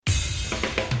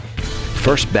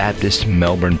First Baptist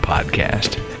Melbourne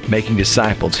podcast, making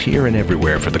disciples here and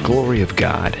everywhere for the glory of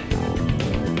God.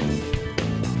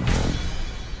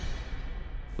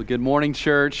 Well, good morning,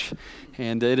 church,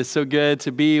 and it is so good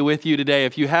to be with you today.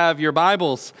 If you have your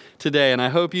Bibles today, and I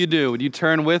hope you do, would you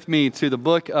turn with me to the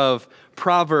book of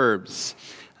Proverbs?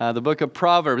 The book of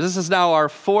Proverbs. This is now our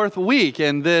fourth week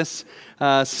in this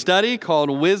study called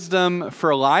Wisdom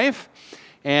for Life.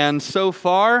 And so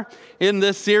far in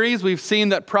this series, we've seen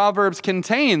that Proverbs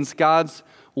contains God's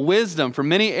wisdom for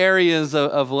many areas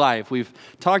of life. We've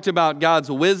talked about God's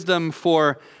wisdom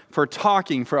for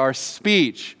talking, for our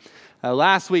speech.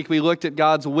 Last week, we looked at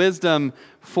God's wisdom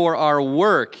for our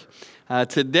work.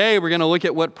 Today, we're going to look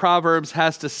at what Proverbs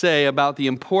has to say about the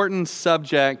important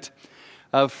subject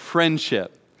of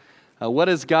friendship. What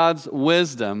is God's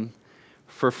wisdom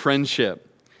for friendship?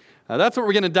 That's what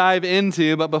we're going to dive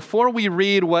into, but before we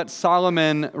read what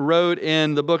Solomon wrote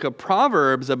in the book of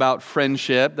Proverbs about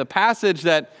friendship, the passage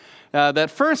that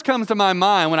first comes to my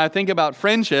mind when I think about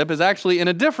friendship is actually in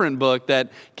a different book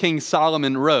that King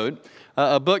Solomon wrote,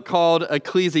 a book called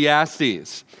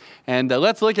Ecclesiastes. And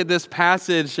let's look at this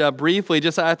passage briefly.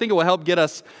 I think it will help get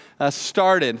us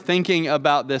started thinking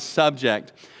about this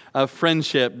subject of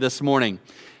friendship this morning.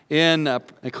 In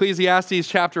Ecclesiastes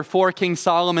chapter 4, King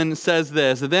Solomon says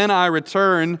this, "Then I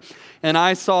returned, and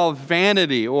I saw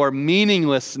vanity or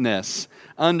meaninglessness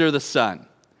under the sun.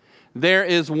 There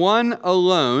is one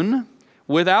alone,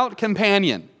 without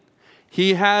companion.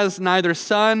 He has neither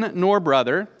son nor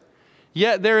brother,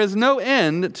 yet there is no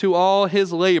end to all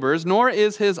his labors, nor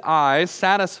is his eye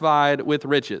satisfied with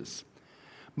riches.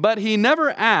 But he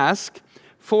never asks,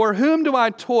 'For whom do I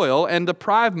toil and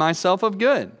deprive myself of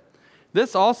good?'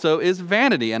 This also is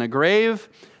vanity and a grave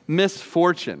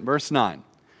misfortune." Verse 9,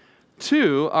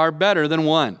 "Two are better than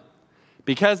one,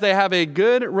 because they have a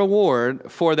good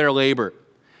reward for their labor.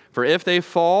 For if they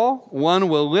fall, one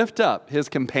will lift up his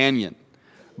companion.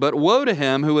 But woe to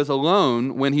him who is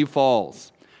alone when he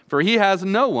falls, for he has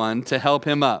no one to help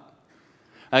him up.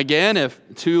 Again, if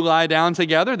two lie down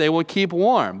together, they will keep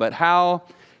warm. But how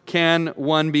can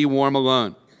one be warm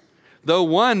alone? Though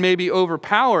one may be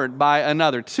overpowered by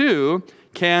another, two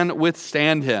can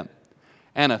withstand him.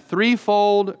 And a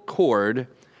threefold cord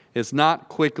is not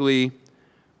quickly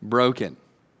broken."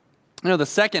 The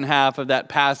second half of that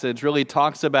passage really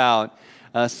talks about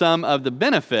some of the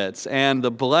benefits and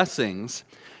the blessings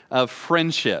of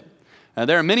friendship.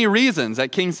 There are many reasons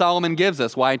that King Solomon gives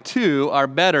us why two are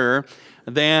better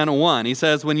than one. He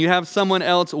says, when you have someone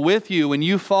else with you, when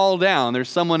you fall down, there's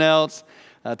someone else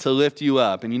to lift you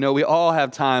up. And we all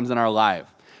have times in our life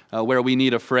where we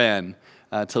need a friend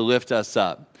to lift us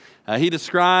up. He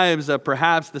describes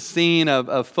perhaps the scene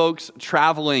of folks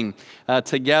traveling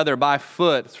together by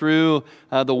foot through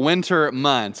the winter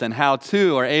months, and how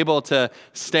two are able to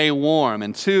stay warm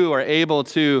and two are able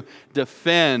to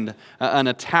defend an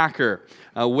attacker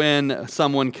when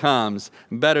someone comes,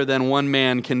 better than one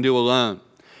man can do alone.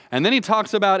 And then he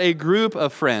talks about a group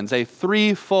of friends, a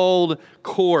threefold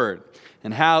cord,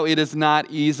 and how it is not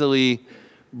easily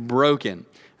broken.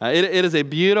 It is a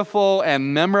beautiful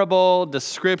and memorable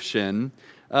description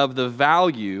of the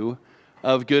value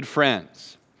of good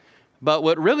friends. But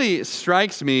what really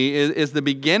strikes me is the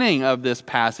beginning of this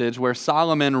passage where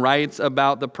Solomon writes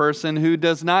about the person who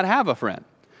does not have a friend,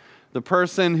 the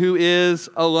person who is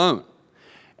alone.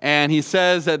 And he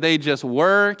says that they just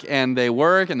work and they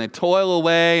toil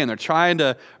away and they're trying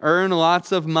to earn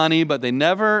lots of money, but they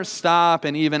never stop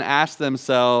and even ask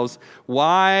themselves,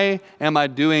 why am I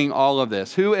doing all of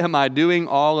this? Who am I doing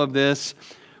all of this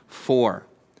for?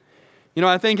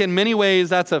 I think in many ways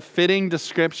that's a fitting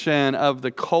description of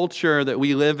the culture that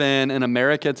we live in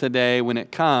America today when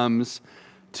it comes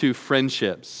to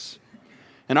friendships.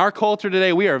 In our culture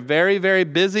today, we are very, very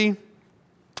busy.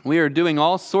 We are doing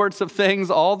all sorts of things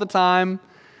all the time.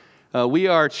 We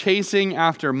are chasing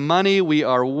after money. We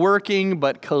are working,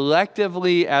 but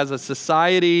collectively as a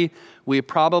society, we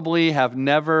probably have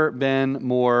never been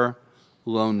more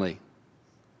lonely.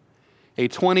 A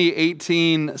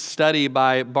 2018 study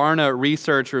by Barna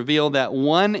Research revealed that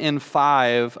 1 in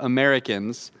 5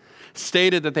 Americans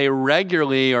stated that they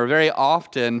regularly or very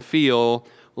often feel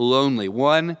lonely.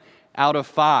 1 out of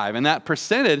 5. And that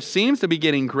percentage seems to be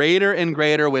getting greater and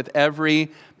greater with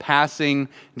every passing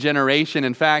generation.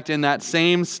 In fact, in that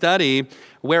same study,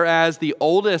 whereas the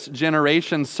oldest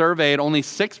generation surveyed, only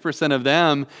 6% of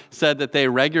them said that they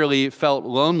regularly felt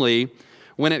lonely,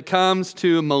 when it comes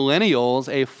to millennials,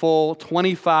 a full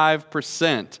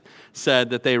 25% said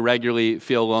that they regularly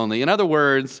feel lonely. In other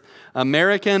words,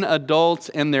 American adults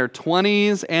in their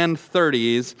 20s and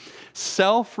 30s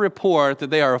self-report that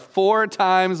they are 4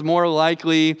 times more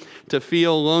likely to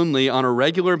feel lonely on a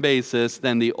regular basis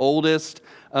than the oldest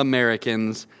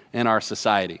Americans in our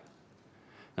society.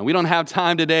 And we don't have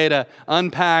time today to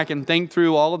unpack and think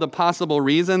through all of the possible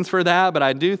reasons for that, but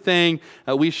I do think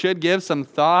we should give some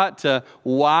thought to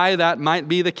why that might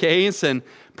be the case, and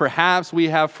perhaps we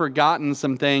have forgotten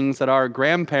some things that our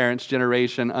grandparents'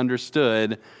 generation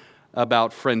understood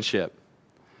about friendship.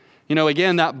 You know,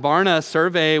 again, that Barna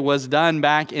survey was done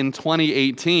back in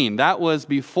 2018. That was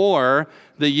before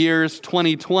the years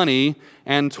 2020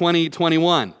 and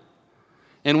 2021.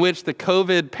 In which the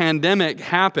COVID pandemic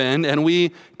happened and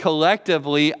we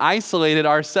collectively isolated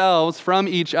ourselves from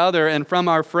each other and from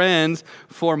our friends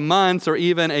for months or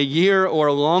even a year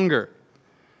or longer.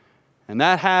 And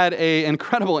that had an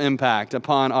incredible impact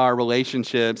upon our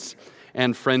relationships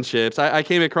and friendships. I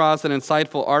came across an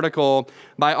insightful article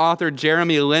by author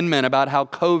Jeremy Linman about how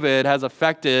COVID has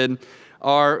affected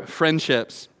our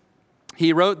friendships.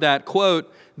 He wrote that,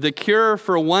 quote, "The cure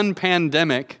for one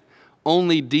pandemic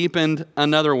only deepened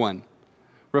another one,"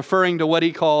 referring to what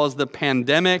he calls the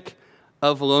pandemic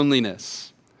of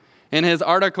loneliness. In his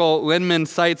article, Linman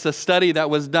cites a study that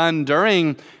was done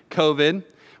during COVID,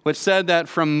 which said that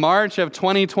from March of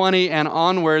 2020 and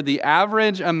onward, the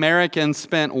average American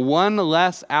spent 1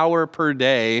 less hour per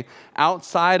day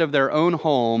outside of their own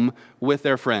home with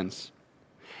their friends.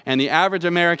 And the average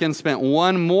American spent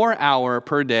 1 more hour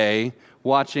per day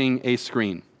watching a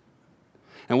screen.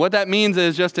 And what that means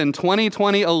is just in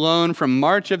 2020 alone, from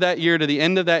March of that year to the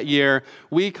end of that year,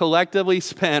 we collectively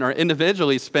spent, or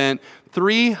individually spent,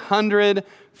 300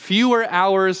 fewer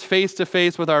hours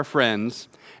face-to-face with our friends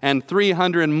and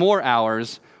 300 more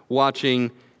hours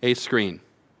watching a screen.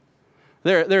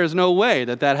 There is no way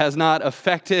that has not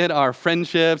affected our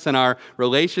friendships and our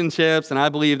relationships, and I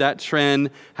believe that trend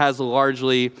has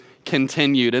largely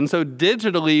continued. And so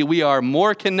digitally, we are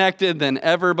more connected than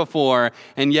ever before,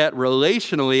 and yet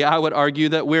relationally, I would argue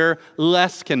that we're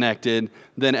less connected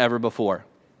than ever before.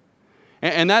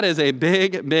 And that is a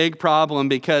big, big problem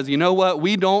because you know what?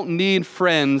 We don't need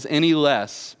friends any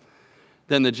less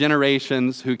than the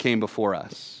generations who came before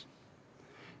us.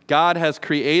 God has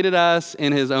created us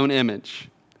in His own image.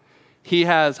 He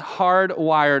has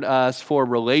hardwired us for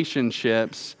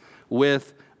relationships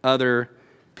with other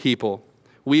people.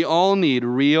 We all need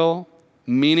real,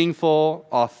 meaningful,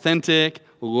 authentic,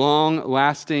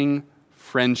 long-lasting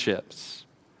friendships.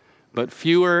 But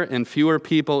fewer and fewer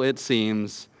people, it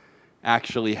seems,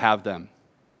 actually have them.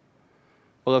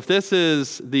 Well, if this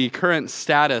is the current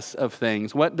status of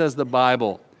things, what does the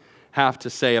Bible have to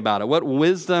say about it? What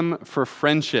wisdom for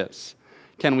friendships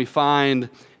can we find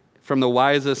from the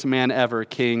wisest man ever,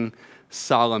 King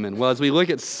Solomon? Well, as we look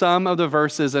at some of the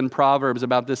verses in Proverbs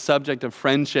about this subject of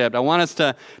friendship, I want us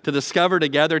to discover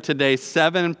together today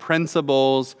 7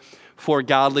 principles for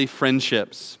godly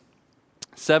friendships.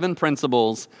 7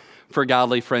 principles for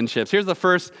godly friendships. Here's the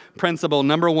first principle.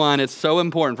 Number 1, it's so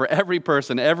important for every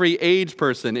person, every age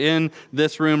person in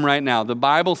this room right now. The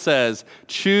Bible says,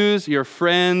 choose your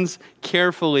friends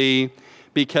carefully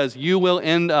because you will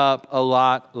end up a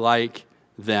lot like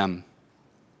them.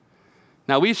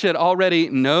 Now, we should already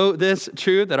know this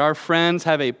truth, that our friends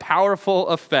have a powerful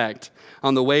effect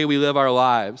on the way we live our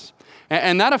lives.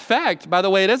 And that effect, by the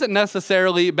way, it isn't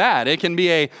necessarily bad. It can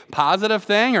be a positive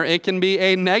thing or it can be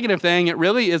a negative thing. It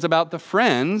really is about the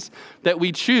friends that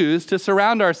we choose to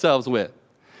surround ourselves with.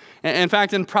 In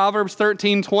fact, in Proverbs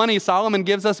 13:20, Solomon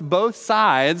gives us both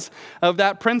sides of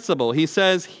that principle. He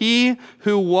says, "He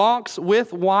who walks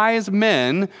with wise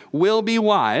men will be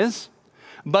wise,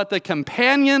 but the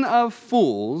companion of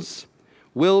fools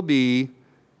will be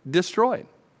destroyed."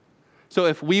 So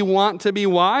if we want to be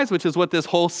wise, which is what this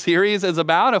whole series is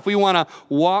about, if we want to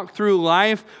walk through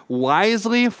life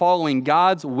wisely, following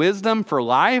God's wisdom for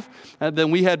life,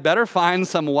 then we had better find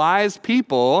some wise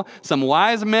people, some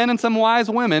wise men and some wise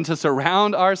women to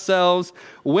surround ourselves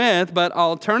with. But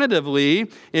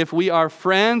alternatively, if we are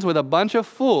friends with a bunch of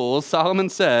fools, Solomon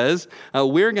says,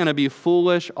 we're going to be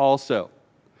foolish also.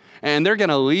 And they're going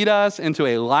to lead us into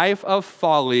a life of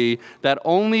folly that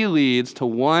only leads to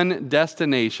one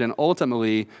destination,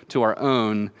 ultimately to our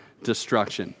own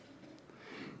destruction.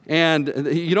 And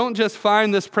you don't just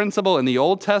find this principle in the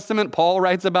Old Testament. Paul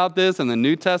writes about this in the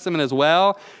New Testament as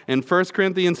well. In 1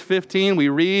 Corinthians 15, we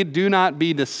read, "Do not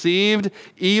be deceived.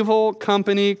 Evil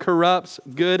company corrupts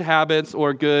good habits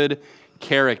or good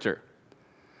character."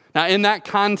 Now, in that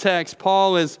context,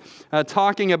 Paul is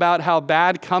talking about how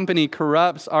bad company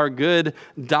corrupts our good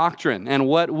doctrine and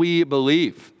what we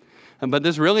believe. But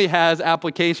this really has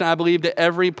application, I believe, to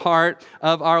every part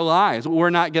of our lives.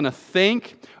 We're not going to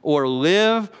think or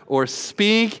live or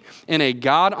speak in a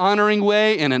God-honoring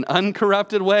way, in an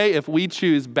uncorrupted way, if we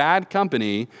choose bad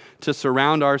company to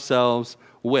surround ourselves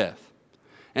with.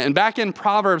 And back in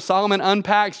Proverbs, Solomon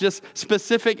unpacks just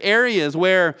specific areas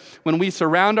where when we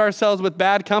surround ourselves with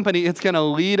bad company, it's going to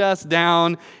lead us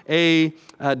down a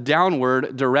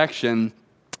downward direction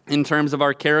in terms of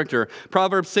our character.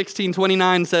 Proverbs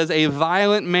 16:29 says, "A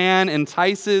violent man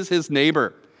entices his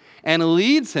neighbor and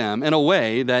leads him in a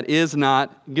way that is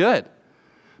not good."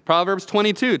 Proverbs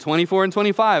 22:24 and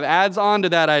 25 adds on to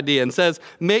that idea and says,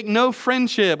 "Make no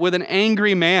friendship with an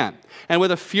angry man, and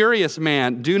with a furious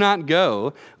man do not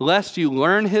go, lest you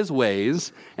learn his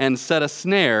ways and set a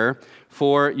snare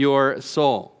for your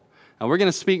soul." Now, we're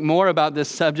going to speak more about this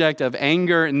subject of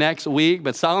anger next week,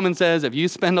 but Solomon says if you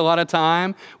spend a lot of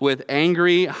time with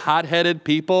angry, hot-headed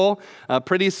people,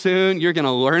 pretty soon you're going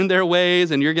to learn their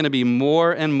ways and you're going to be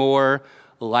more and more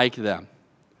like them.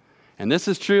 And this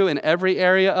is true in every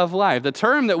area of life. The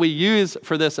term that we use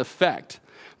for this effect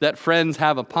that friends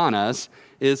have upon us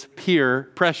is peer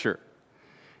pressure.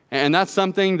 And that's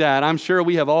something that I'm sure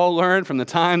we have all learned from the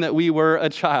time that we were a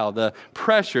child, the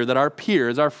pressure that our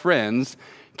peers, our friends,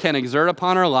 can exert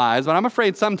upon our lives. But I'm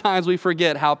afraid sometimes we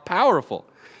forget how powerful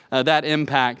that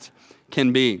impact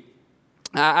can be.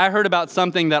 I heard about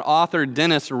something that author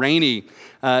Dennis Rainey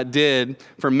did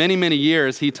for many, many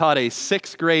years. He taught a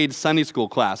sixth grade Sunday school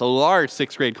class, a large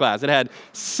sixth grade class. It had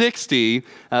 60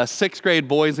 sixth grade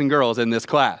boys and girls in this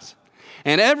class.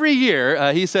 And every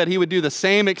year, he said he would do the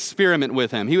same experiment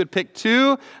with him. He would pick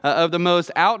two of the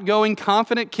most outgoing,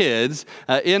 confident kids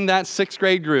in that sixth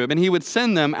grade group, and he would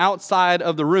send them outside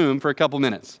of the room for a couple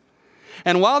minutes.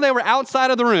 And while they were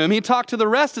outside of the room, he talked to the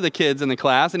rest of the kids in the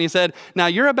class, and he said, "Now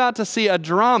you're about to see a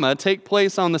drama take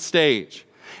place on the stage.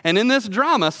 And in this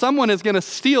drama, someone is going to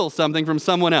steal something from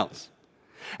someone else.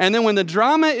 And then when the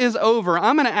drama is over,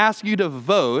 I'm going to ask you to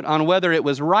vote on whether it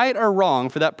was right or wrong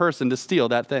for that person to steal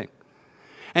that thing."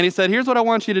 And he said, "Here's what I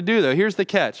want you to do, though. Here's the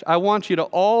catch. I want you to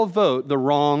all vote the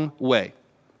wrong way.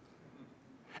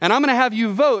 And I'm going to have you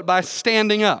vote by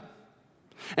standing up.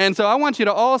 And so I want you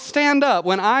to all stand up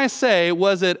when I say,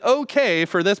 was it okay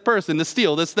for this person to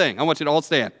steal this thing? I want you to all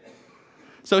stand."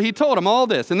 So he told them all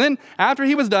this. And then after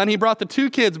he was done, he brought the two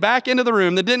kids back into the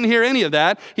room that didn't hear any of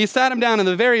that. He sat them down in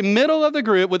the very middle of the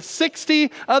group with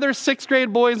 60 other sixth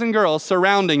grade boys and girls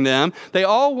surrounding them. They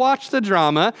all watched the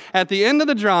drama. At the end of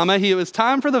the drama, it was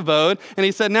time for the vote. And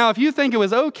he said, "Now, if you think it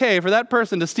was okay for that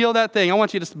person to steal that thing, I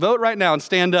want you to vote right now and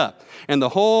stand up." And the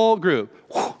whole group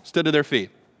stood to their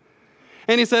feet.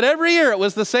 And he said, every year it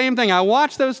was the same thing. I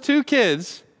watched those two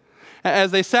kids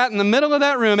as they sat in the middle of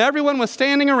that room. Everyone was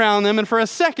standing around them, and for a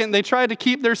second they tried to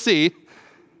keep their seat.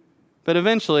 But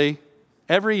eventually,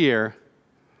 every year,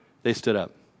 they stood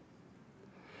up.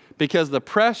 Because the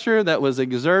pressure that was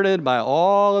exerted by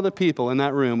all of the people in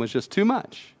that room was just too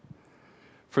much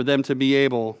for them to be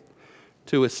able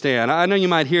to withstand. I know you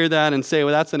might hear that and say,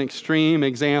 well, that's an extreme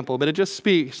example, but it just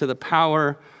speaks to the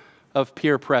power of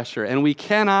peer pressure. And we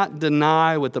cannot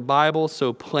deny what the Bible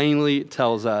so plainly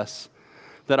tells us,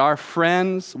 that our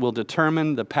friends will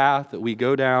determine the path that we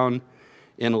go down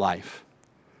in life.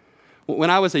 When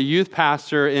I was a youth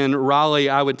pastor in Raleigh,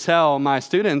 I would tell my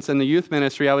students in the youth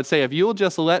ministry, I would say, if you'll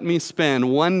just let me spend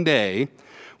one day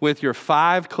with your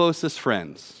 5 closest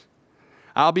friends,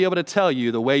 I'll be able to tell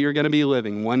you the way you're going to be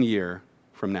living 1 year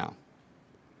from now.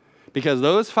 Because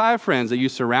those 5 friends that you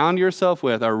surround yourself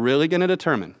with are really going to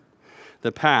determine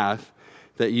the path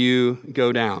that you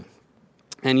go down.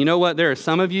 And you know what? There are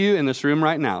some of you in this room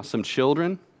right now, some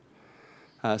children,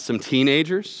 some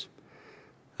teenagers,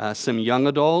 some young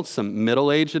adults, some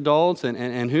middle-aged adults,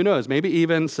 and who knows, maybe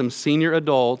even some senior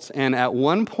adults. And at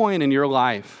one point in your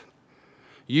life,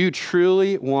 you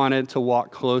truly wanted to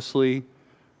walk closely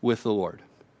with the Lord.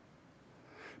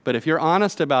 But if you're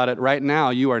honest about it right now,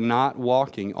 you are not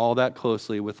walking all that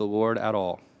closely with the Lord at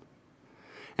all.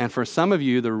 And for some of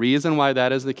you, the reason why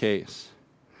that is the case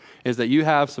is that you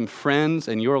have some friends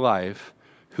in your life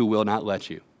who will not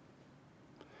let you.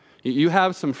 You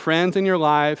have some friends in your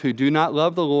life who do not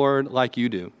love the Lord like you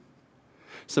do.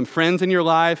 Some friends in your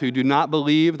life who do not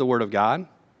believe the Word of God.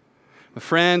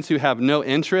 Friends who have no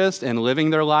interest in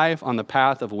living their life on the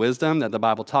path of wisdom that the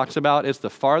Bible talks about. It's the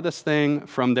farthest thing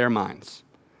from their minds.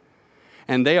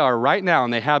 And they are right now,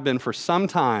 and they have been for some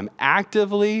time,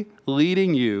 actively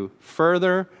leading you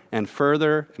further and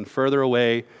further and further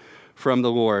away from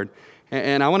the Lord.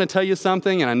 And I want to tell you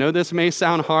something, and I know this may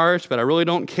sound harsh, but I really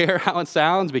don't care how it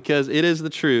sounds because it is the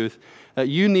truth.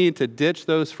 You need to ditch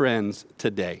those friends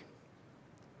today.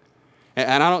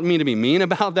 And I don't mean to be mean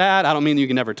about that. I don't mean you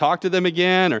can never talk to them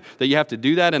again or that you have to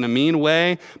do that in a mean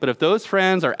way. But if those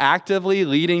friends are actively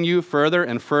leading you further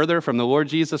and further from the Lord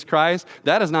Jesus Christ,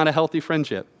 that is not a healthy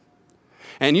friendship.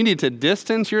 And you need to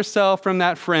distance yourself from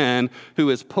that friend who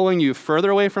is pulling you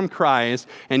further away from Christ,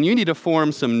 and you need to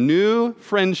form some new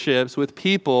friendships with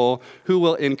people who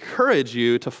will encourage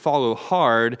you to follow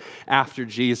hard after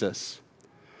Jesus.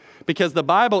 Because the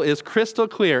Bible is crystal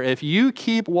clear. If you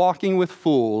keep walking with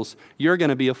fools, you're going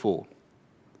to be a fool.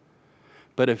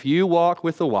 But if you walk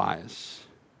with the wise,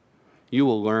 you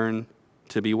will learn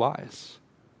to be wise.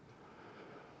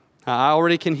 I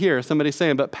already can hear somebody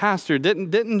saying, but Pastor, doesn't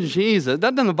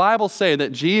the Bible say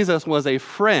that Jesus was a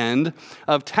friend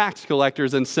of tax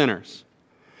collectors and sinners?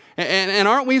 And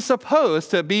aren't we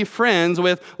supposed to be friends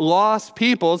with lost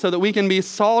people so that we can be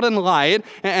salt and light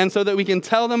and so that we can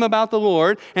tell them about the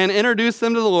Lord and introduce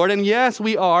them to the Lord? And yes,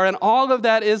 we are, and all of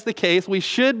that is the case. We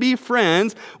should be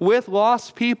friends with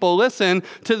lost people. Listen,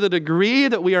 to the degree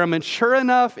that we are mature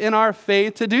enough in our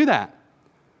faith to do that.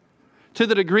 To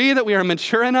the degree that we are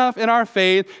mature enough in our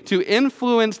faith to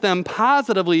influence them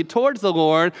positively towards the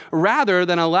Lord rather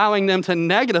than allowing them to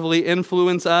negatively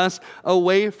influence us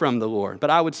away from the Lord. But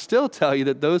I would still tell you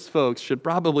that those folks should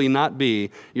probably not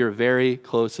be your very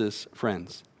closest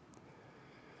friends.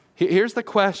 Here's the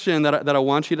question that I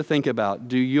want you to think about.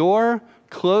 Do your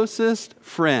closest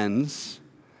friends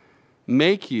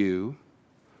make you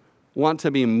want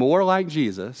to be more like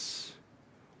Jesus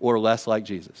or less like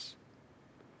Jesus?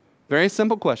 Very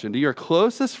simple question. Do your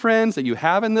closest friends that you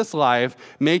have in this life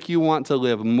make you want to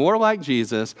live more like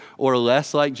Jesus or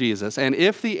less like Jesus? And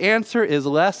if the answer is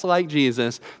less like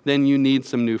Jesus, then you need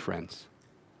some new friends.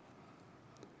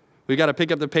 We've got to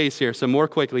pick up the pace here. So more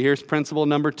quickly, here's principle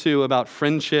number 2 about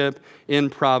friendship in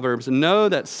Proverbs. Know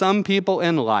that some people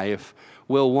in life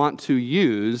will want to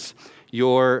use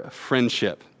your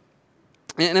friendship.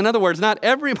 In other words, not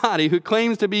everybody who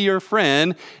claims to be your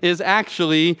friend is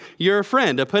actually your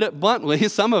friend. To put it bluntly,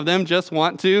 some of them just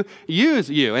want to use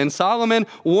you. And Solomon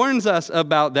warns us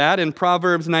about that in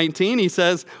Proverbs 19. He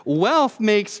says, wealth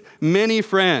makes many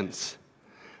friends,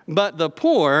 but the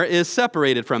poor is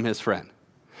separated from his friend.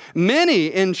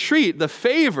 Many entreat the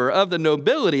favor of the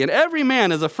nobility, and every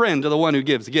man is a friend to the one who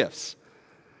gives gifts.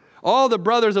 All the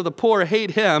brothers of the poor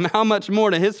hate him. How much more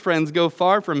do his friends go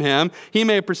far from him? He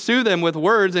may pursue them with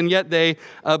words, and yet they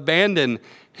abandon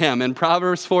him. In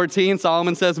Proverbs 14,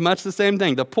 Solomon says much the same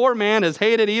thing. The poor man is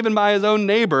hated even by his own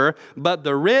neighbor, but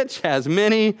the rich has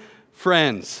many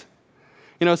friends.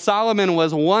 You know, Solomon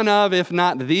was one of, if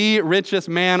not the richest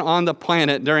man on the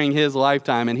planet during his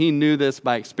lifetime, and he knew this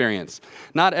by experience.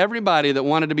 Not everybody that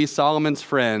wanted to be Solomon's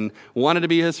friend wanted to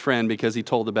be his friend because he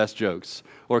told the best jokes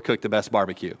or cooked the best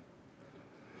barbecue.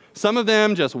 Some of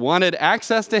them just wanted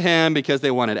access to him because they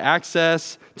wanted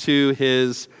access to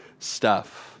his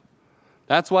stuff.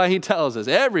 That's why he tells us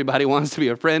everybody wants to be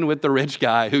a friend with the rich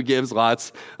guy who gives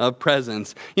lots of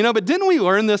presents. You know, but didn't we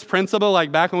learn this principle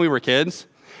like back when we were kids?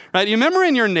 Right? You remember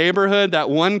in your neighborhood that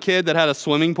one kid that had a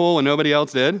swimming pool and nobody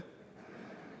else did?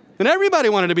 And everybody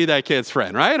wanted to be that kid's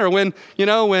friend, right? Or when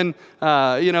the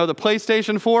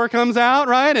PlayStation 4 comes out,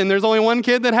 right? And there's only one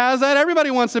kid that has that,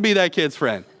 everybody wants to be that kid's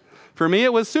friend. For me,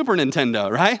 it was Super Nintendo,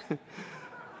 right?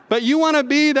 But you want to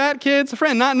be that kid's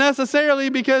friend, not necessarily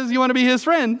because you want to be his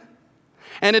friend.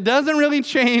 And it doesn't really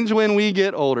change when we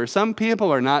get older. Some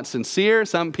people are not sincere.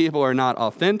 Some people are not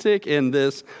authentic in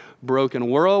this broken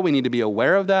world. We need to be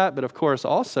aware of that. But of course,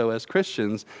 also as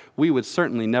Christians, we would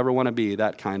certainly never want to be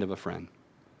that kind of a friend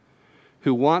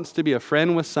who wants to be a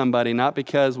friend with somebody not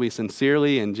because we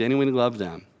sincerely and genuinely love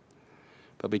them,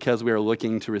 but because we are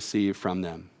looking to receive from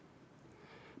them.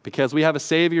 Because we have a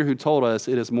Savior who told us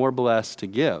it is more blessed to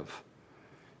give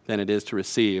than it is to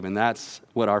receive. And that's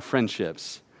what our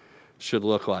friendships should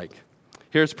look like.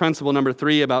 Here's principle number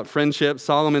 3 about friendship.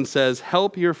 Solomon says,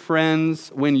 help your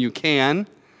friends when you can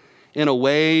in a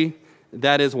way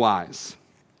that is wise.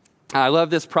 I love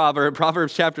this proverb.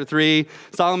 Proverbs chapter 3,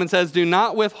 Solomon says, do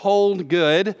not withhold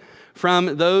good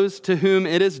from those to whom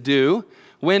it is due,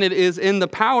 when it is in the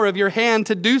power of your hand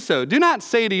to do so. Do not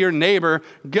say to your neighbor,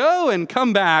 go and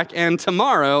come back, and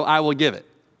tomorrow I will give it,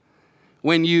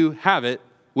 when you have it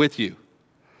with you.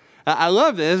 I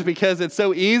love this because it's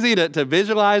so easy to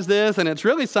visualize this, and it's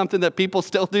really something that people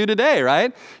still do today,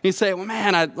 right? You say, well,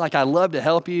 man, I'd love to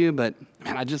help you, but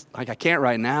man, I can't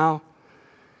right now.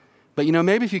 But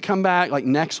maybe if you come back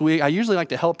next week, I usually like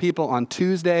to help people on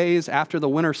Tuesdays after the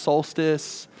winter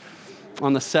solstice,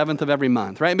 on the 7th of every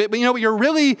month, right? But what you're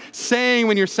really saying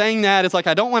when you're saying that is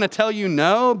I don't want to tell you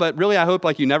no, but really I hope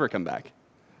you never come back.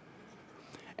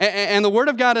 And the Word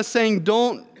of God is saying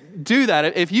don't do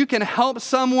that. If you can help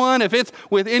someone, if it's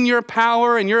within your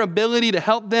power and your ability to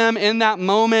help them in that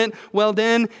moment, well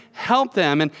then help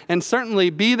them and certainly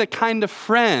be the kind of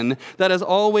friend that is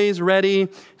always ready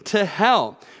to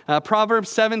help. Proverbs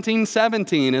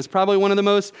 17:17 is probably one of the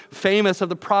most famous of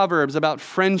the Proverbs about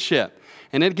friendship.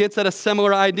 And it gets at a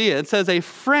similar idea. It says, a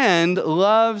friend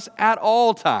loves at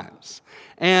all times,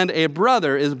 and a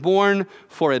brother is born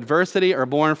for adversity or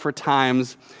born for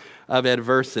times of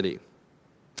adversity.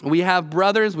 We have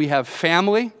brothers, we have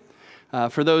family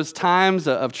for those times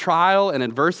of trial and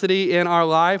adversity in our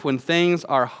life when things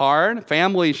are hard.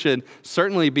 Family should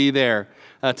certainly be there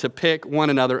to pick one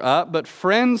another up, but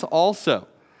friends also.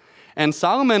 And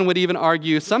Solomon would even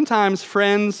argue sometimes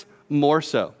friends more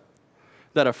so.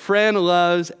 That a friend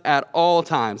loves at all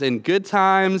times, in good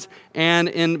times and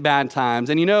in bad times.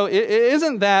 And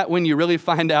isn't that when you really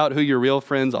find out who your real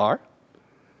friends are?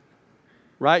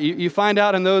 Right? You find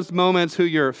out in those moments who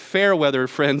your fair weather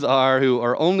friends are, who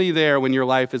are only there when your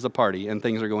life is a party and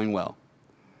things are going well.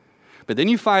 But then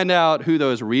you find out who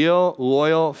those real,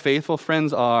 loyal, faithful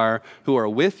friends are who are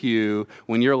with you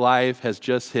when your life has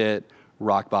just hit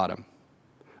rock bottom.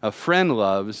 A friend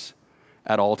loves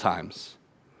at all times.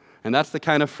 And that's the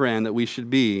kind of friend that we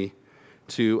should be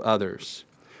to others.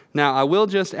 Now, I will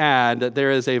just add that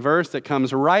there is a verse that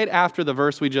comes right after the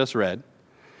verse we just read.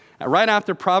 Right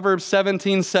after Proverbs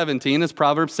 17:17 is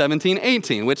Proverbs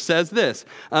 17:18, which says this: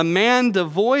 a man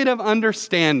devoid of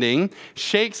understanding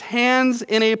shakes hands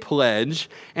in a pledge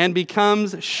and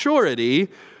becomes surety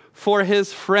for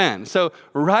his friend. So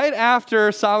right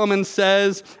after Solomon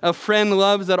says a friend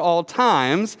loves at all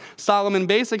times, Solomon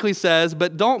basically says,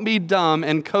 but don't be dumb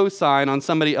and co-sign on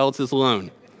somebody else's loan.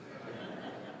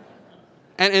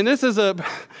 And this is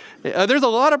there's a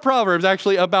lot of Proverbs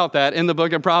actually about that in the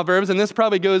book of Proverbs, and this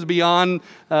probably goes beyond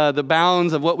the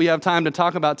bounds of what we have time to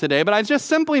talk about today. But I just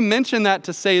simply mention that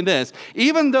to say this: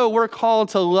 even though we're called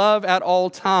to love at all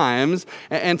times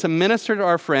and to minister to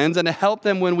our friends and to help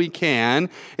them when we can,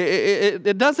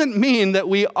 it doesn't mean that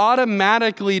we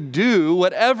automatically do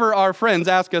whatever our friends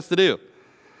ask us to do.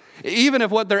 Even if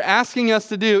what they're asking us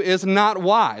to do is not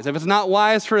wise. If it's not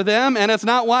wise for them and it's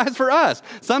not wise for us.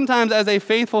 Sometimes as a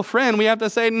faithful friend, we have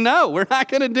to say, no, we're not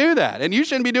going to do that. And you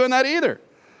shouldn't be doing that either.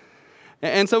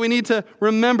 And so we need to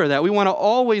remember that. We want to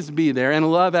always be there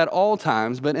and love at all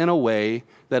times, but in a way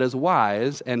that is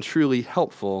wise and truly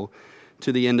helpful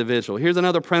to the individual. Here's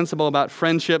another principle about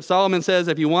friendship. Solomon says,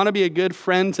 if you want to be a good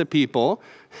friend to people,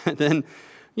 then,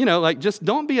 just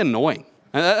don't be annoying.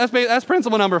 That's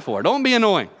principle number 4. Don't be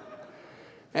annoying.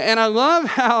 And I love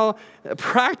how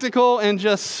practical and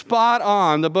just spot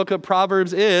on the book of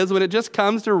Proverbs is when it just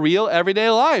comes to real everyday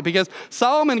life, because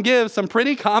Solomon gives some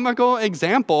pretty comical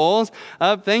examples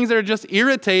of things that are just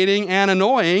irritating and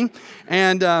annoying.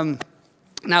 And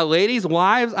now, ladies,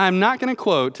 wives, I'm not going to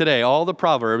quote today all the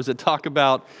Proverbs that talk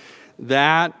about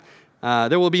that.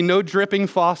 There will be no dripping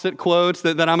faucet quotes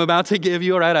that I'm about to give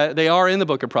you, all right? They are in the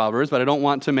book of Proverbs, but I don't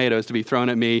want tomatoes to be thrown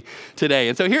at me today.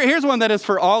 And so here's one that is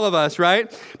for all of us,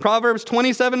 right? Proverbs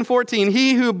 27:14,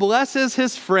 he who blesses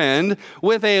his friend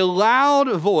with a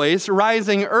loud voice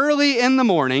rising early in the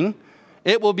morning,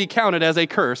 it will be counted as a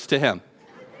curse to him.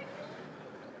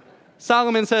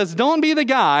 Solomon says, don't be the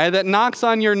guy that knocks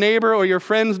on your neighbor or your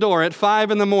friend's door at 5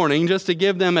 in the morning just to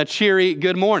give them a cheery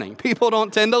good morning. People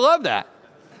don't tend to love that.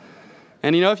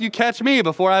 And if you catch me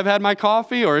before I've had my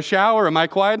coffee or a shower or my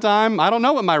quiet time, I don't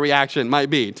know what my reaction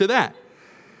might be to that.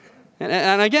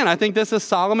 And again, I think this is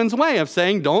Solomon's way of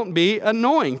saying don't be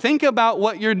annoying. Think about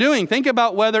what you're doing. Think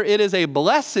about whether it is a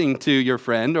blessing to your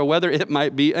friend or whether it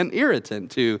might be an irritant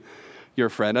to your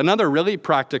friend. Another really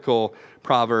practical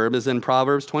proverb is in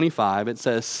Proverbs 25. It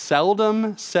says,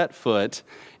 seldom set foot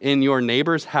in your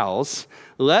neighbor's house,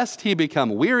 lest he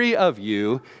become weary of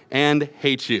you and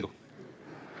hate you.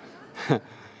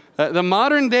 The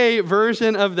modern day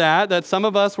version of that some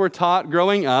of us were taught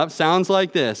growing up sounds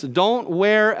like this. Don't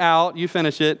wear out, you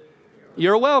finish it,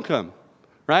 you're welcome,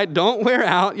 right? Don't wear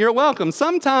out, you're welcome.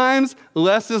 Sometimes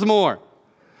less is more,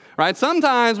 right?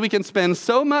 Sometimes we can spend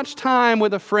so much time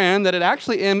with a friend that it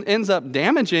actually ends up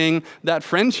damaging that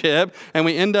friendship, and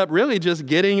we end up really just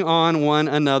getting on one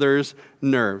another's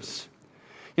nerves.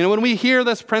 When we hear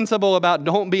this principle about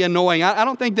don't be annoying, I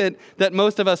don't think that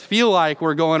most of us feel like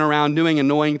we're going around doing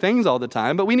annoying things all the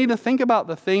time, but we need to think about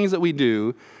the things that we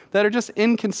do that are just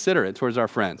inconsiderate towards our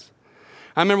friends.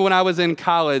 I remember when I was in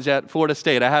college at Florida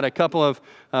State, I had a couple of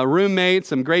roommates,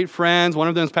 some great friends. One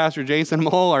of them is Pastor Jason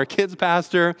Mole, our kids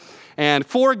pastor, and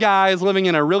 4 guys living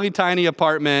in a really tiny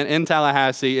apartment in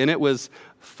Tallahassee, and it was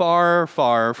far,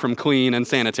 far from clean and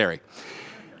sanitary.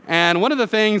 And one of the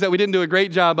things that we didn't do a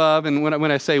great job of, and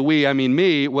when I say we, I mean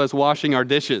me, was washing our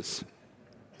dishes.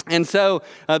 And so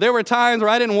there were times where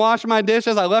I didn't wash my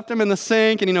dishes. I left them in the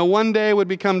sink, and, one day would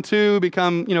become 2,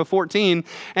 14.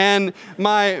 And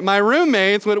my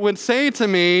roommates would say to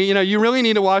me, you really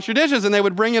need to wash your dishes. And they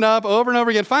would bring it up over and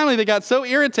over again. Finally, they got so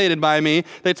irritated by me,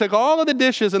 they took all of the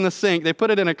dishes in the sink, they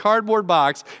put it in a cardboard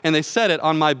box, and they set it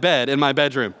on my bed in my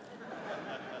bedroom.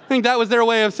 I think that was their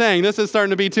way of saying, this is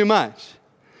starting to be too much.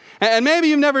 And maybe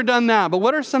you've never done that, but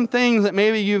what are some things that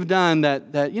maybe you've done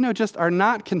that just are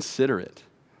not considerate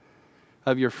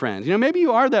of your friends? Maybe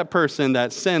you are that person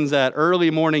that sends that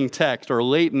early morning text or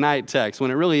late night text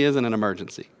when it really isn't an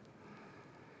emergency.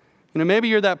 Maybe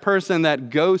you're that person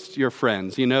that ghosts your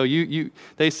friends.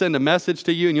 They send a message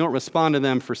to you and you don't respond to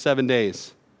them for 7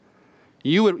 days.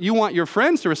 You want your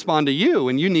friends to respond to you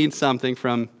and you need something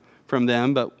from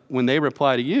them, but when they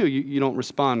reply to you, you don't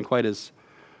respond quite as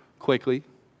quickly.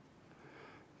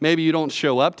 Maybe you don't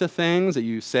show up to things that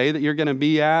you say that you're going to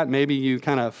be at. Maybe you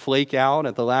kind of flake out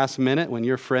at the last minute when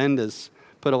your friend has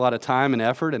put a lot of time and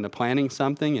effort into planning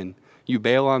something and you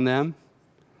bail on them.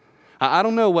 I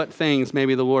don't know what things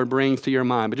maybe the Lord brings to your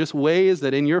mind, but just ways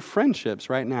that in your friendships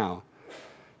right now,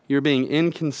 you're being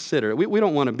inconsiderate. We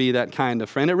don't want to be that kind of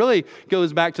friend. It really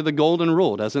goes back to the golden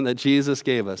rule, doesn't it, that Jesus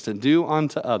gave us, to do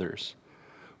unto others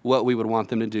what we would want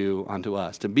them to do unto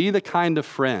us, to be the kind of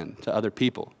friend to other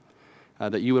people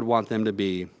that you would want them to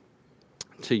be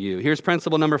to you. Here's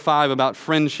principle number 5 about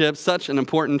friendship. Such an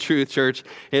important truth, church.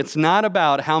 It's not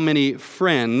about how many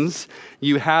friends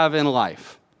you have in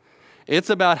life.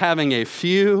 It's about having a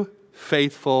few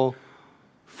faithful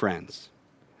friends.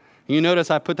 You notice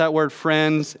I put that word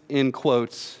friends in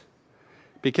quotes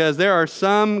because there are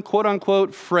some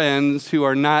quote-unquote friends who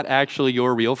are not actually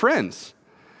your real friends.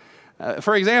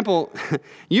 For example,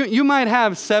 you might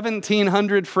have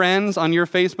 1,700 friends on your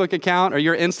Facebook account or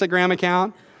your Instagram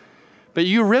account, but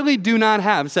you really do not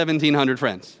have 1,700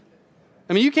 friends.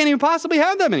 I mean, you can't even possibly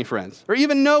have that many friends or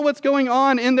even know what's going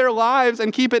on in their lives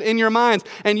and keep it in your minds.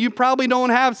 And you probably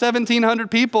don't have 1,700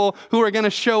 people who are going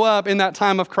to show up in that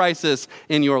time of crisis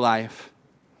in your life.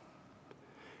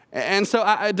 And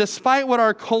so despite what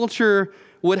our culture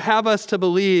would have us to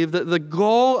believe, that the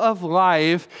goal of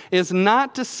life is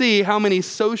not to see how many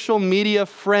social media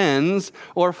friends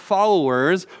or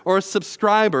followers or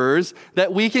subscribers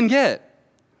that we can get.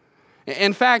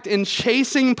 In fact, in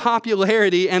chasing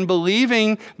popularity and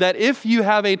believing that if you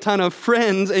have a ton of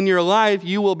friends in your life,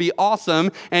 you will be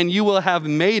awesome and you will have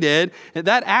made it,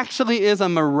 that actually is a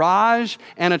mirage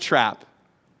and a trap.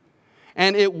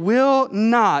 And you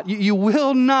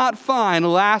will not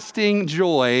find lasting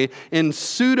joy in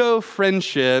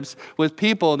pseudo-friendships with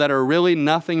people that are really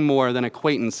nothing more than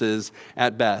acquaintances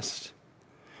at best.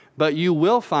 But you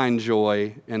will find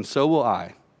joy, and so will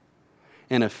I,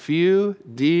 in a few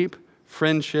deep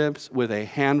friendships with a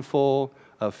handful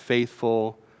of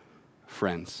faithful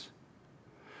friends.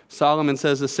 Solomon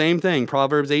says the same thing,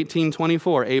 Proverbs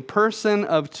 18:24. A person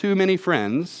of too many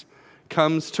friends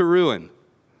comes to ruin,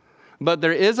 but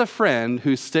there is a friend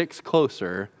who sticks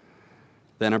closer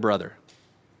than a brother.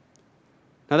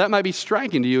 Now that might be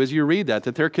striking to you as you read that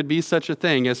there could be such a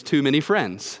thing as too many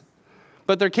friends.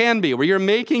 But there can be, where you're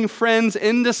making friends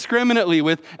indiscriminately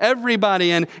with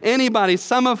everybody and anybody,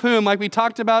 some of whom, like we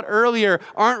talked about earlier,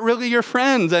 aren't really your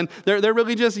friends, and they're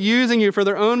really just using you for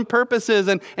their own purposes,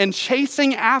 and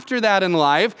chasing after that in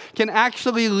life can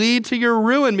actually lead to your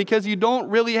ruin because you don't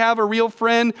really have a real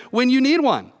friend when you need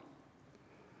one.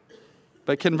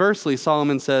 But conversely,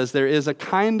 Solomon says there is a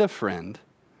kind of friend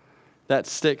that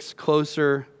sticks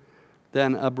closer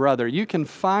than a brother. You can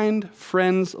find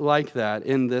friends like that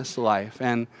in this life.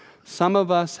 And some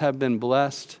of us have been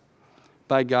blessed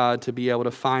by God to be able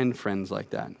to find friends like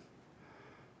that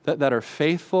are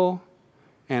faithful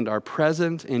and are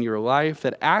present in your life,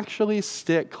 that actually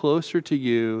stick closer to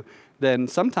you than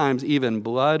sometimes even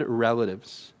blood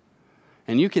relatives.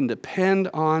 And you can depend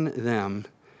on them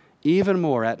even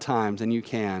more at times than you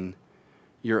can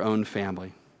your own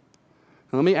family.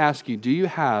 Now, let me ask you, do you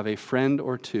have a friend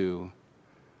or two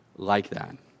like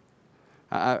that?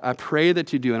 I pray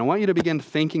that you do, and I want you to begin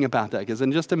thinking about that, because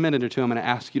in just a minute or two, I'm going to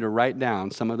ask you to write down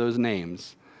some of those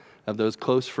names of those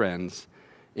close friends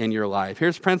in your life.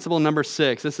 Here's principle number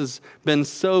 6. This has been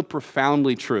so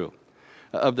profoundly true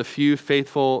of the few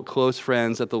faithful, close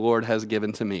friends that the Lord has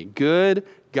given to me. Good,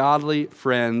 godly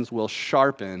friends will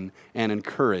sharpen and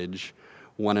encourage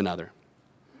one another.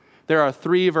 there are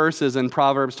 3 verses in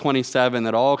Proverbs 27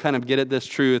 that all kind of get at this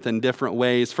truth in different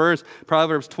ways. First,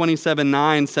 Proverbs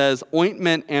 27:9 says,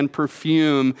 "Ointment and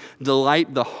perfume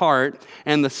delight the heart,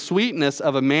 and the sweetness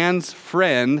of a man's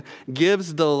friend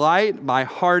gives delight by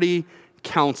hearty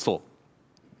counsel."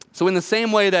 So in the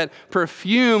same way that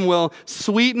perfume will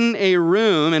sweeten a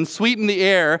room and sweeten the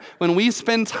air, when we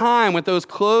spend time with those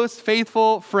close,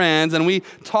 faithful friends and we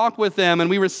talk with them and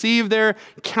we receive their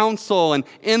counsel and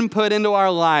input into our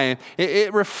life,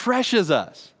 it refreshes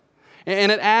us.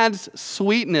 And it adds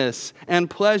sweetness and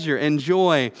pleasure and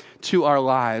joy to our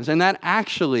lives. And that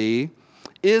actually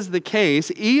is the case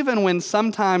even when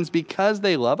sometimes, because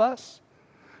they love us,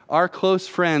 our close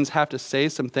friends have to say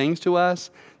some things to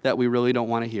us that we really don't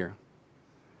want to hear.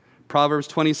 Proverbs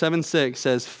 27:6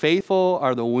 says, "Faithful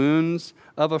are the wounds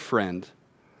of a friend,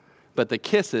 but the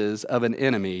kisses of an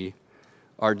enemy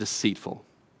are deceitful."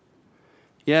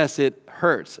 Yes, it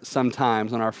hurts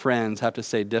sometimes when our friends have to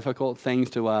say difficult things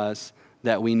to us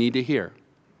that we need to hear.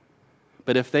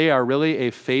 But if they are really a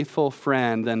faithful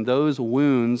friend, then those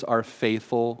wounds are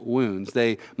faithful wounds.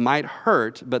 They might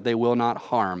hurt, but they will not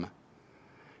harm.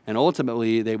 And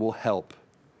ultimately, they will help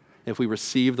if we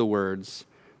receive the words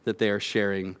that they are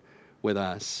sharing with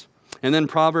us. And then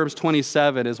Proverbs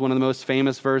 27 is one of the most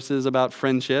famous verses about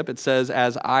friendship. It says,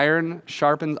 "As iron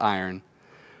sharpens iron,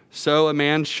 so a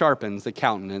man sharpens the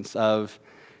countenance of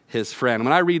his friend."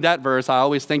 When I read that verse, I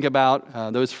always think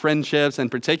about those friendships in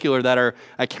particular that are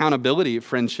accountability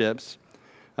friendships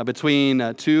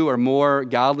between 2 or more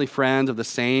godly friends of the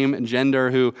same gender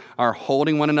who are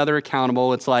holding one another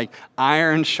accountable. It's like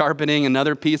iron sharpening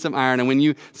another piece of iron. And when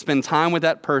you spend time with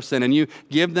that person and you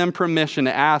give them permission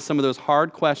to ask some of those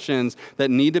hard questions that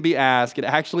need to be asked, it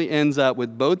actually ends up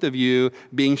with both of you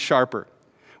being sharper,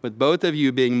 with both of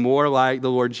you being more like the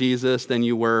Lord Jesus than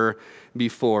you were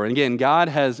before. And again, God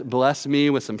has blessed me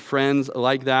with some friends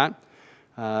like that.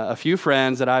 A few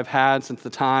friends that I've had since the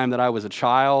time that I was a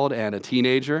child and a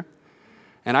teenager.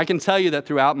 And I can tell you that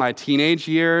throughout my teenage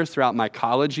years, throughout my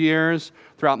college years,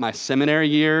 throughout my seminary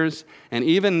years, and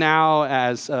even now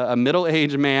as a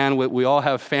middle-aged man, we all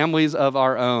have families of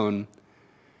our own.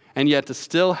 And yet to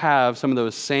still have some of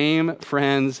those same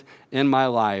friends in my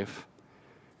life,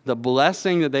 the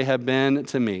blessing that they have been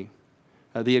to me,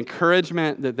 the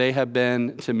encouragement that they have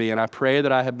been to me, and I pray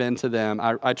that I have been to them.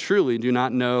 I truly do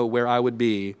not know where I would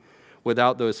be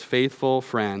without those faithful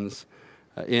friends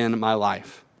in my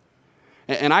life.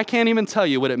 And I can't even tell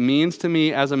you what it means to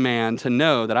me as a man to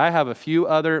know that I have a few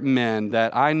other men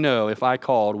that I know if I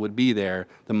called would be there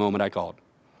the moment I called.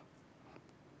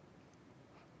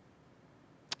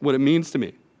 What it means to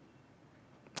me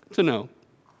to know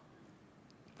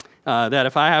that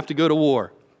if I have to go to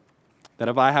war, that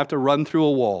if I have to run through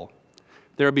a wall,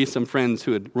 there would be some friends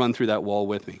who would run through that wall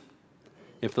with me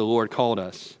if the Lord called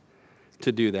us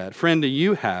to do that. Friend, do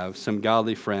you have some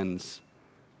godly friends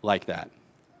like that?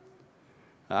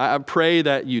 I pray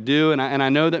that you do, and I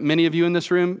know that many of you in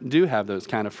this room do have those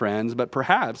kind of friends, but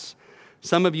perhaps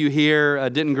some of you here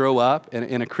didn't grow up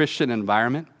in a Christian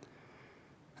environment.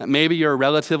 Maybe you're a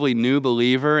relatively new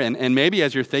believer, and maybe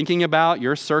as you're thinking about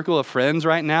your circle of friends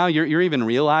right now, you're even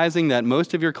realizing that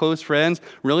most of your close friends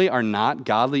really are not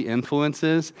godly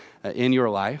influences in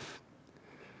your life.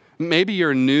 Maybe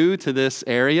you're new to this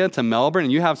area, to Melbourne,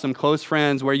 and you have some close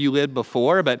friends where you lived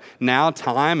before, but now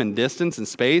time and distance and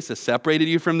space has separated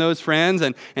you from those friends,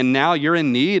 and now you're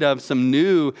in need of some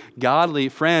new godly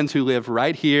friends who live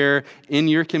right here in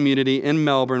your community in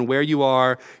Melbourne where you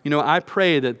are. You know, I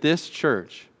pray that this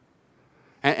church,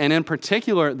 and in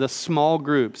particular the small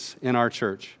groups in our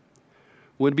church,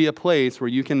 would be a place where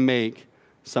you can make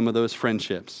some of those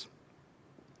friendships.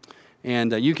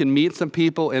 And you can meet some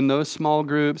people in those small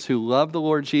groups who love the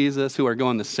Lord Jesus, who are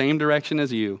going the same direction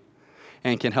as you,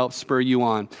 and can help spur you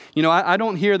on. You know, I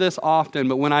don't hear this often,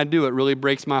 but when I do, it really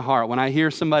breaks my heart. When I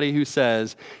hear somebody who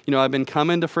says, you know, I've been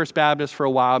coming to First Baptist for a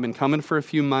while, I've been coming for a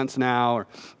few months now, or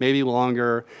maybe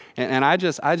longer, and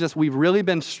we've really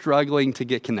been struggling to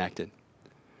get connected.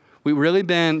 We've really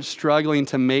been struggling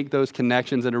to make those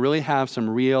connections and to really have some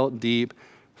real deep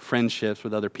friendships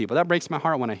with other people. That breaks my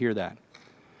heart when I hear that.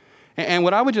 And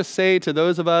what I would just say to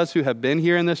those of us who have been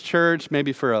here in this church,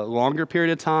 maybe for a longer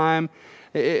period of time,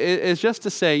 is just to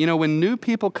say, you know, when new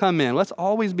people come in, let's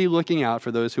always be looking out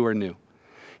for those who are new.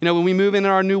 You know, when we move into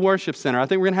our new worship center, I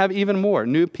think we're going to have even more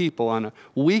new people on a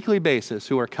weekly basis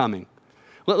who are coming.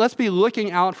 Let's be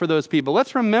looking out for those people.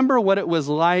 Let's remember what it was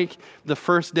like the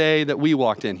first day that we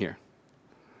walked in here,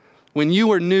 when you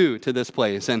were new to this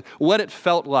place, and what it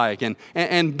felt like,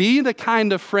 and be the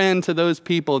kind of friend to those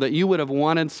people that you would have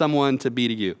wanted someone to be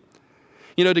to you.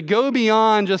 To go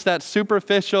beyond just that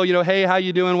superficial, hey, how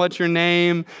you doing? What's your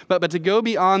name? But to go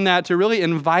beyond that, to really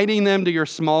inviting them to your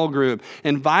small group,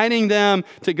 inviting them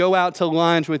to go out to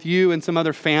lunch with you and some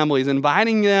other families,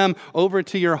 inviting them over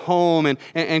to your home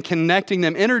and connecting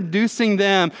them, introducing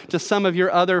them to some of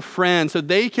your other friends so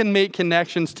they can make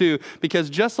connections too. Because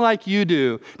just like you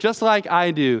do, just like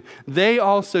I do, they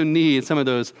also need some of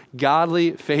those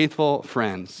godly, faithful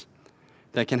friends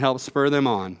that can help spur them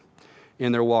on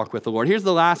in their walk with the Lord. Here's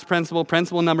the last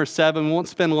principle number 7. We won't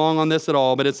spend long on this at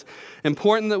all, but it's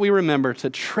important that we remember to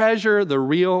treasure the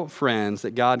real friends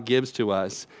that God gives to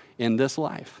us in this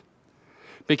life.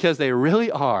 Because they really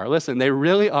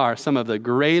are some of the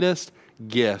greatest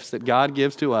gifts that God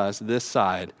gives to us this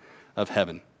side of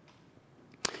heaven.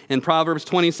 In Proverbs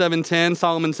 27:10,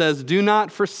 Solomon says, "Do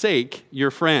not forsake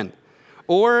your friend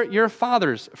or your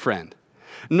father's friend,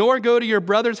 nor go to your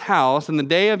brother's house in the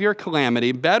day of your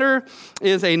calamity. Better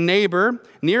is a neighbor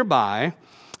nearby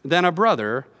than a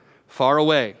brother far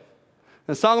away."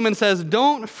 And Solomon says,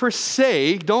 don't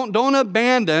forsake, don't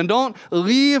abandon, don't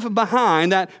leave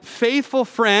behind that faithful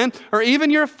friend or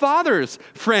even your father's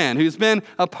friend who's been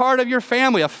a part of your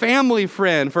family, a family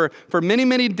friend for many,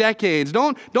 many decades.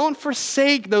 Don't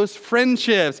forsake those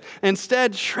friendships.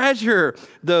 Instead, treasure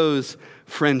those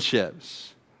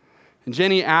friendships. And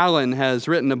Jenny Allen has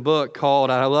written a book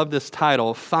called, I love this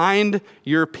title, Find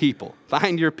Your People.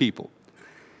 Find Your People.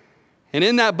 And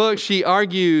in that book, she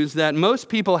argues that most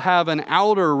people have an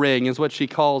outer ring, is what she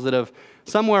calls it, of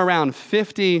somewhere around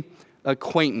 50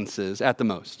 acquaintances at the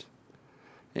most.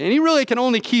 And you really can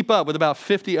only keep up with about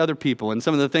 50 other people and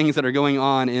some of the things that are going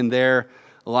on in their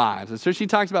lives. And so she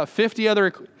talks about 50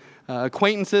 other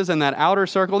acquaintances in that outer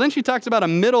circle. Then she talks about a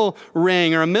middle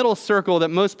ring or a middle circle that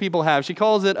most people have. She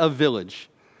calls it a village,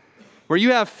 where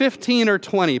you have 15 or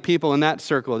 20 people in that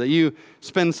circle that you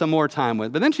spend some more time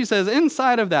with. But then she says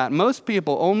inside of that, most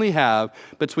people only have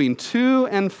between 2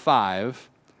 and 5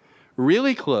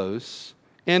 really close,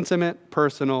 intimate,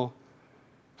 personal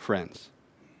friends.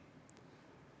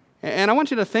 And I want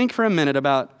you to think for a minute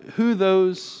about who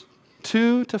those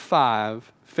 2 to 5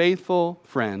 faithful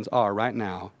friends are right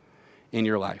now in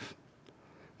your life.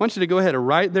 I want you to go ahead and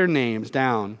write their names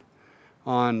down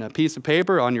on a piece of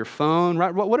paper, on your phone.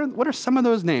 Right? What are some of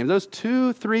those names? Those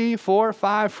 2, 3, 4,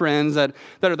 5 friends that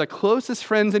are the closest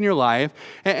friends in your life.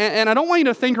 And I don't want you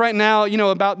to think right now,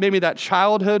 about maybe that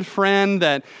childhood friend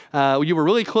that you were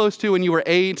really close to when you were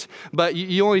 8, but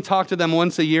you only talk to them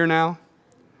once a year now.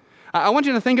 I want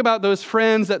you to think about those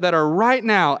friends that are right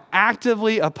now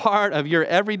actively a part of your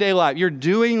everyday life. You're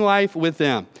doing life with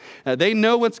them. They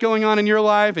know what's going on in your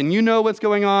life, and you know what's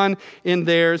going on in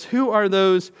theirs. Who are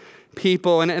those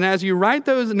people? And as you write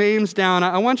those names down,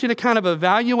 I want you to kind of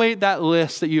evaluate that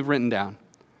list that you've written down.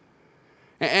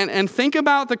 And think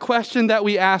about the question that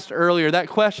we asked earlier, that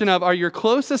question of, are your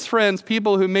closest friends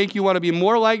people who make you want to be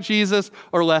more like Jesus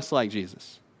or less like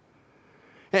Jesus?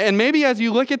 And maybe as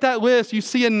you look at that list, you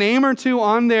see a name or two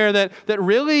on there that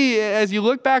really, as you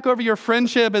look back over your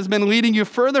friendship, has been leading you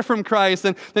further from Christ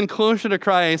than closer to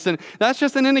Christ. And that's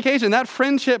just an indication that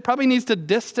friendship probably needs to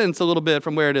distance a little bit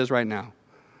from where it is right now.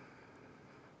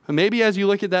 And maybe as you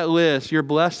look at that list, you're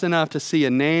blessed enough to see a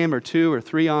name or 2 or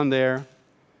 3 on there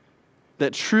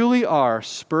that truly are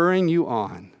spurring you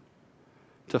on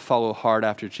to follow hard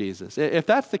after Jesus. If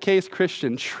that's the case,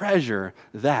 Christian, treasure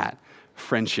that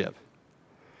friendship.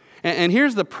 And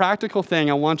here's the practical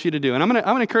thing I want you to do. And I'm going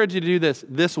to encourage you to do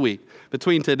this week.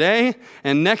 Between today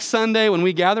and next Sunday when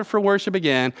we gather for worship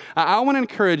again, I want to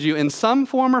encourage you in some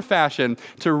form or fashion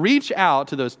to reach out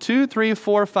to those 2, 3,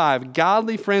 4, 5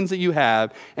 godly friends that you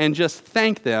have and just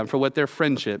thank them for what their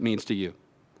friendship means to you.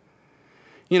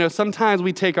 Sometimes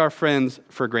we take our friends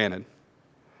for granted.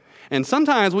 And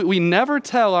sometimes we never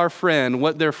tell our friend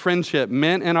what their friendship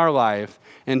meant in our life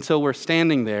until we're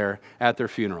standing there at their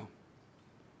funeral.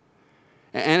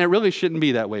 And it really shouldn't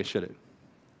be that way, should it?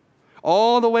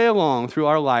 All the way along through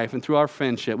our life and through our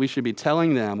friendship, we should be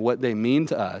telling them what they mean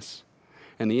to us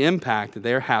and the impact that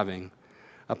they're having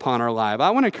upon our life.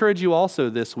 I want to encourage you also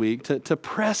this week to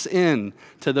press in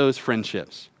to those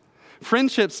friendships.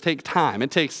 Friendships take time.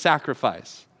 It takes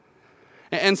sacrifice.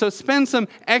 And so spend some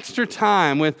extra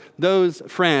time with those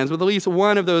friends, with at least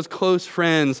one of those close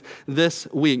friends this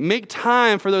week. Make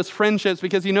time for those friendships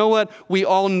because you know what? We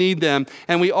all need them.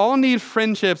 And we all need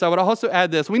friendships. I would also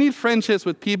add this. We need friendships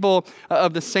with people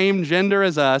of the same gender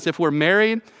as us. If we're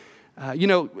married,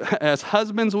 as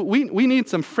husbands, we need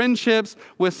some friendships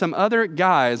with some other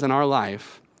guys in our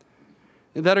life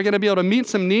that are going to be able to meet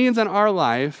some needs in our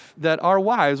life that our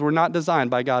wives were not designed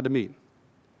by God to meet.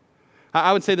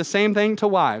 I would say the same thing to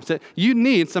wives, that you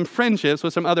need some friendships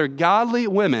with some other godly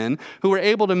women who are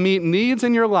able to meet needs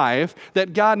in your life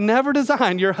that God never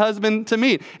designed your husband to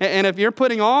meet. And if you're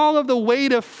putting all of the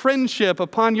weight of friendship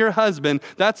upon your husband,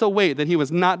 that's a weight that he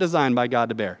was not designed by God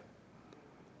to bear.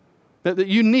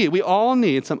 We all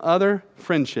need some other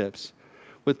friendships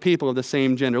with people of the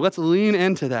same gender. Let's lean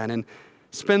into that and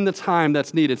spend the time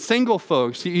that's needed. Single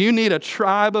folks, you need a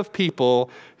tribe of people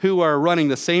who are running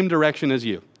the same direction as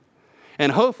you.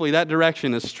 And hopefully that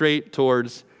direction is straight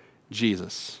towards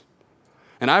Jesus.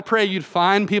 And I pray you'd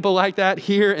find people like that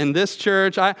here in this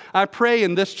church. I pray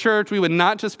in this church we would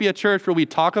not just be a church where we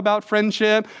talk about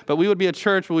friendship, but we would be a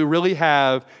church where we really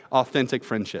have authentic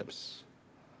friendships.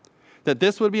 That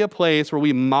this would be a place where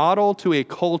we model to a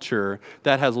culture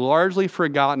that has largely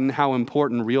forgotten how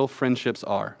important real friendships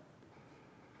are,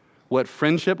 what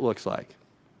friendship looks like,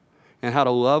 and how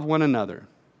to love one another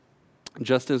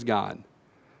just as God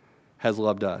has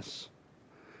loved us.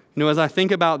 As I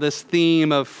think about this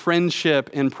theme of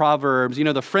friendship in Proverbs,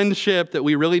 the friendship that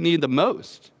we really need the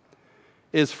most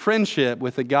is friendship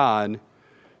with the God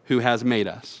who has made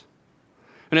us.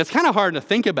 And it's kind of hard to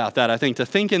think about that, I think, to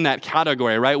think in that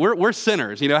category, right? We're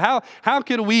sinners. How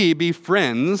could we be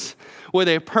friends with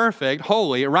a perfect,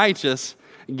 holy, righteous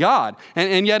God?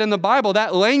 And yet in the Bible,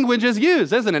 that language is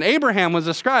used, isn't it? Abraham was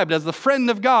described as the friend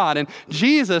of God. And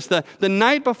Jesus, the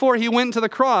night before he went to the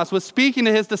cross, was speaking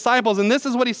to his disciples. And this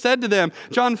is what he said to them.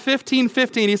 John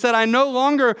 15:15, he said, "I no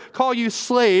longer call you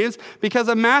slaves because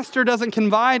a master doesn't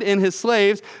confide in his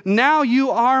slaves. Now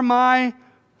you are my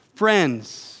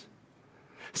friends,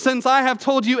 since I have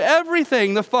told you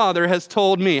everything the Father has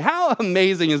told me." How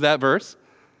amazing is that verse?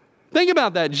 Think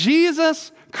about that.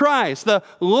 Jesus Christ, the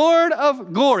Lord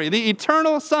of glory, the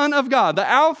eternal Son of God, the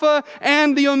Alpha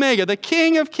and the Omega, the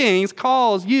King of kings,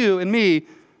 calls you and me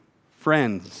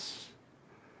friends.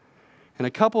 And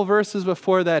a couple verses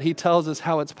before that, he tells us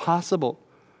how it's possible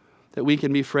that we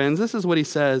can be friends. This is what he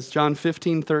says, John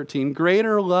 15:13.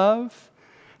 "Greater love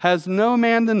has no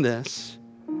man than this,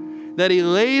 that he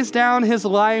lays down his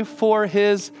life for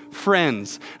his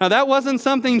friends." Now, that wasn't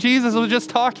something Jesus was just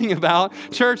talking about.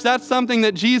 Church, that's something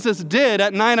that Jesus did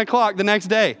at 9 o'clock the next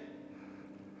day.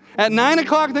 At 9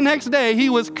 o'clock the next day, he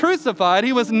was crucified.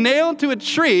 He was nailed to a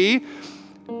tree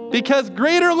because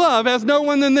greater love has no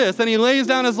one than this, and he lays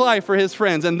down his life for his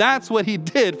friends. And that's what he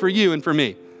did for you and for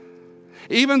me.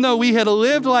 Even though we had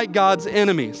lived like God's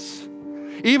enemies,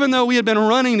 even though we had been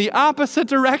running the opposite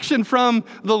direction from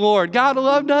the Lord, God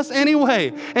loved us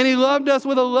anyway. And he loved us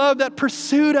with a love that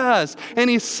pursued us. And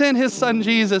he sent his son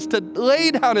Jesus to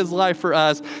lay down his life for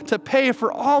us, to pay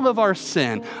for all of our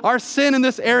sin in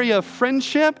this area of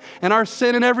friendship and our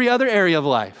sin in every other area of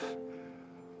life.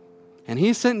 And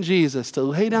he sent Jesus to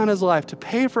lay down his life, to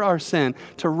pay for our sin,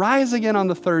 to rise again on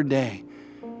the third day.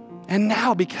 And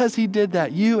now, because he did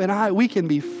that, you and I, we can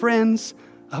be friends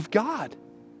of God.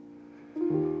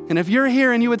 And if you're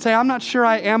here and you would say, "I'm not sure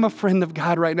I am a friend of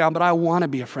God right now, but I want to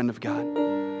be a friend of God.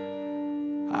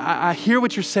 I hear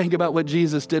what you're saying about what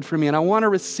Jesus did for me, and I want to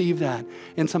receive that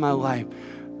into my life."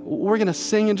 We're going to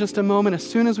sing in just a moment. As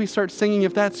soon as we start singing,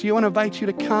 if that's you, I want to invite you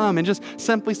to come and just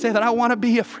simply say that I want to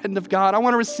be a friend of God. I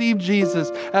want to receive Jesus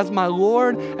as my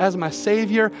Lord, as my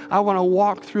Savior. I want to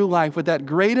walk through life with that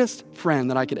greatest friend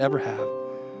that I could ever have,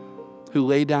 who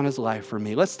laid down his life for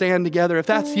me. Let's stand together. If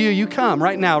that's you, you come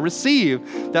right now. Receive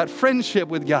that friendship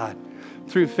with God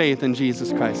through faith in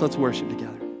Jesus Christ. Let's worship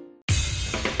together.